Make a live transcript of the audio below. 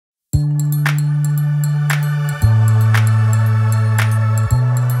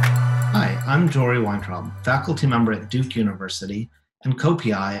I'm Jory Weintraub, faculty member at Duke University and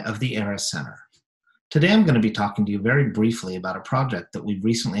co-PI of the ARIS Center. Today I'm going to be talking to you very briefly about a project that we've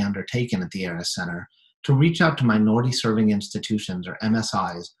recently undertaken at the ARIS Center to reach out to minority-serving institutions, or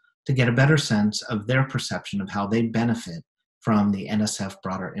MSIs, to get a better sense of their perception of how they benefit from the NSF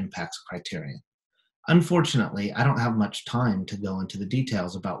Broader Impacts Criterion. Unfortunately, I don't have much time to go into the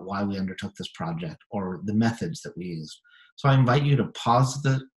details about why we undertook this project or the methods that we used. So I invite you to pause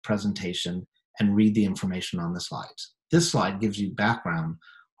the presentation and read the information on the slides. This slide gives you background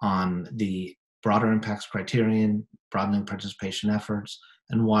on the Broader Impacts Criterion, broadening participation efforts,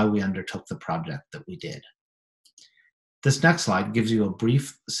 and why we undertook the project that we did. This next slide gives you a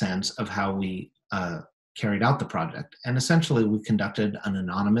brief sense of how we carried out the project. And essentially, we conducted an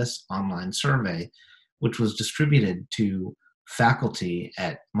anonymous online survey, which was distributed to faculty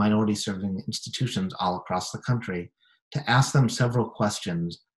at minority-serving institutions all across the country to ask them several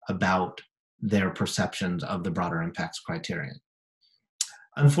questions about their perceptions of the Broader Impacts Criterion.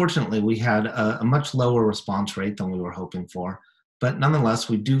 Unfortunately, we had a much lower response rate than we were hoping for, but nonetheless,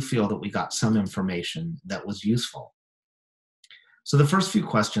 we do feel that we got some information that was useful. So the first few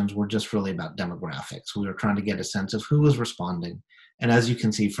questions were just really about demographics. We were trying to get a sense of who was responding. And as you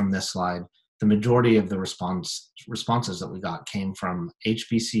can see from this slide, the majority of the responses that we got came from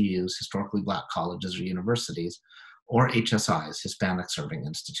HBCUs, historically Black colleges or universities, or HSIs, Hispanic serving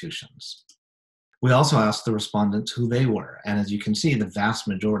institutions. We also asked the respondents who they were. And as you can see, the vast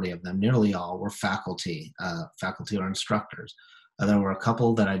majority of them, nearly all, were faculty or instructors. There were a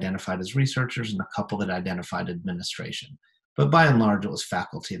couple that identified as researchers and a couple that identified administration. But by and large, it was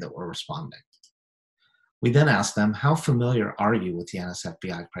faculty that were responding. We then asked them, how familiar are you with the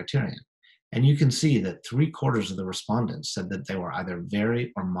NSF-BI criterion? And you can see that 3/4 of the respondents said that they were either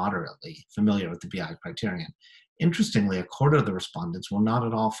very or moderately familiar with the BI criterion. Interestingly, 1/4 of the respondents were not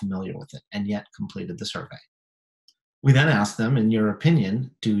at all familiar with it and yet completed the survey. We then asked them, in your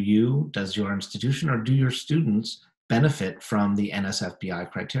opinion, does your institution, or do your students benefit from the NSF-BI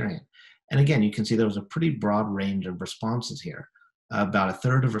criterion? And again, you can see there was a pretty broad range of responses here. About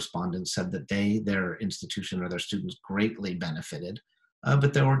 1/3 of respondents said that their institution or their students greatly benefited,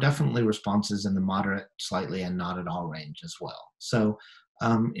 but there were definitely responses in the moderate, slightly, and not at all range as well. So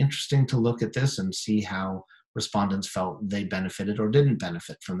interesting to look at this and see how respondents felt they benefited or didn't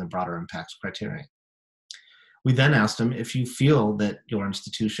benefit from the Broader Impacts Criterion. We then asked them, if you feel that your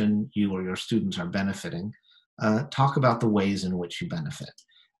institution, you or your students are benefiting, talk about the ways in which you benefit.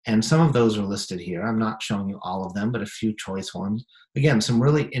 And some of those are listed here. I'm not showing you all of them, but a few choice ones. Again, some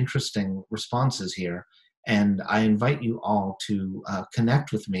really interesting responses here. And I invite you all to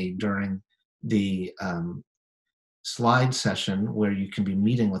connect with me during the slide session where you can be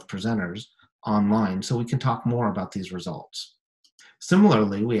meeting with presenters online so we can talk more about these results.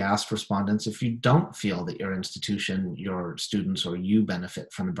 Similarly, we asked respondents, if you don't feel that your institution, your students, or you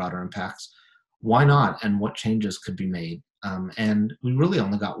benefit from the broader impacts, why not, and what changes could be made? And we really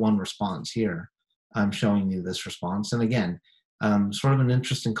only got one response here. I'm showing you this response. And again, sort of an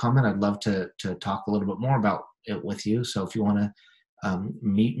interesting comment. I'd love to talk a little bit more about it with you. So if you want to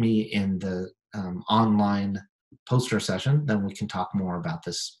meet me in the online poster session, then we can talk more about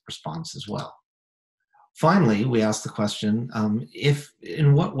this response as well. Finally, we asked the question,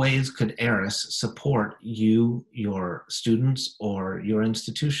 in what ways could ARIS support you, your students, or your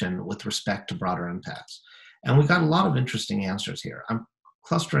institution with respect to broader impacts? And we got a lot of interesting answers here. I'm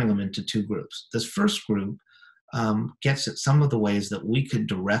clustering them into 2 groups. This first group gets at some of the ways that we could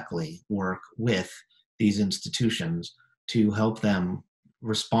directly work with these institutions to help them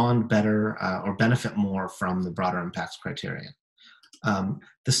respond better or benefit more from the broader impacts criterion.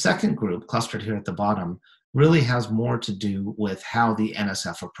 The second group, clustered here at the bottom, really has more to do with how the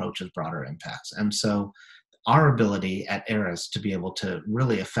NSF approaches broader impacts. And so our ability at ARIS to be able to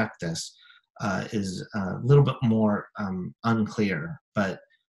really affect this is a little bit more unclear, but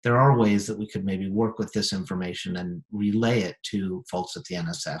there are ways that we could maybe work with this information and relay it to folks at the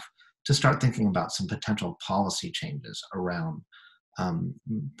NSF to start thinking about some potential policy changes around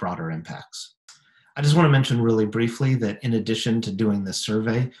broader impacts. I just want to mention really briefly that in addition to doing this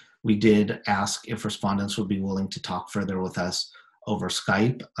survey, we did ask if respondents would be willing to talk further with us over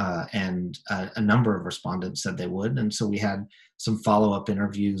Skype, and a number of respondents said they would. And so we had some follow-up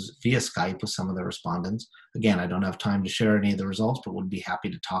interviews via Skype with some of the respondents. Again, I don't have time to share any of the results, but would be happy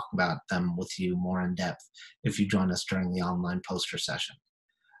to talk about them with you more in depth if you join us during the online poster session.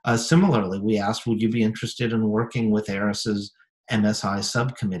 Similarly, we asked, would you be interested in working with ARIS's MSI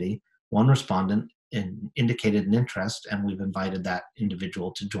subcommittee? One respondent indicated an interest, and we've invited that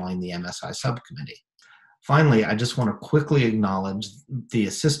individual to join the MSI subcommittee. Finally, I just want to quickly acknowledge the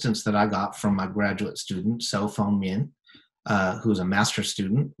assistance that I got from my graduate student, So Phone Min, who's a master's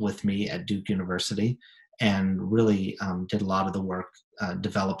student with me at Duke University, and really did a lot of the work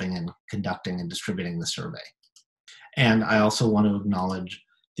developing and conducting and distributing the survey. And I also want to acknowledge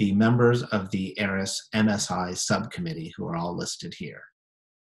the members of the ARIS MSI subcommittee who are all listed here.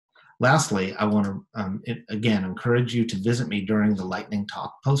 Lastly, I want to, again, encourage you to visit me during the Lightning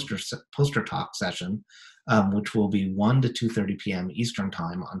Talk poster talk session, which will be 1 to 2:30 p.m. Eastern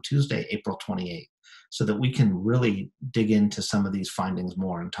Time on Tuesday, April 28th, so that we can really dig into some of these findings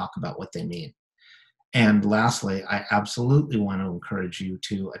more and talk about what they mean. And lastly, I absolutely want to encourage you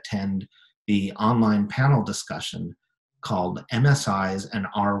to attend the online panel discussion called MSIs and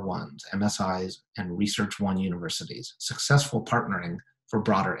R1s, MSIs and Research One Universities, Successful Partnering for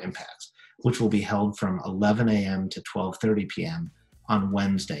Broader Impacts, which will be held from 11 a.m. to 12:30 p.m. on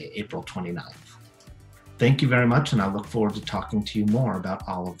Wednesday, April 29th. Thank you very much, and I look forward to talking to you more about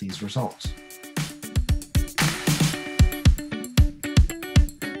all of these results.